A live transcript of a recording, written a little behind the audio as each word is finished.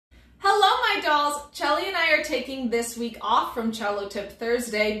my dolls, Chelly and I are taking this week off from Cello Tip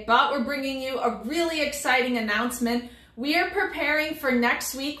Thursday, but we're bringing you a really exciting announcement. We are preparing for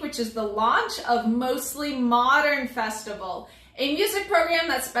next week, which is the launch of Mostly Modern Festival, a music program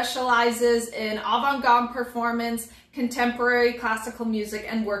that specializes in avant-garde performance, contemporary classical music,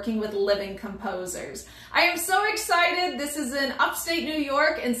 and working with living composers. I am so excited. This is in upstate New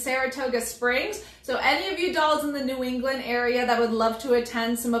York in Saratoga Springs. So any of you dolls in the New England area that would love to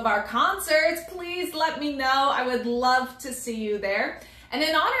attend some of our concerts, please let me know. I would love to see you there. And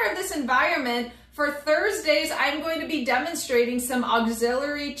in honor of this environment, for Thursdays, I'm going to be demonstrating some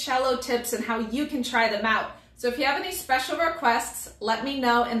auxiliary cello tips and how you can try them out. So if you have any special requests, let me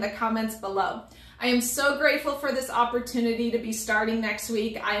know in the comments below. I am so grateful for this opportunity to be starting next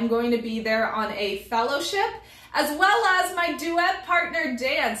week. I am going to be there on a fellowship, as well as my duet partner,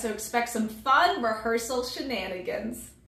 Dan. So expect some fun rehearsal shenanigans.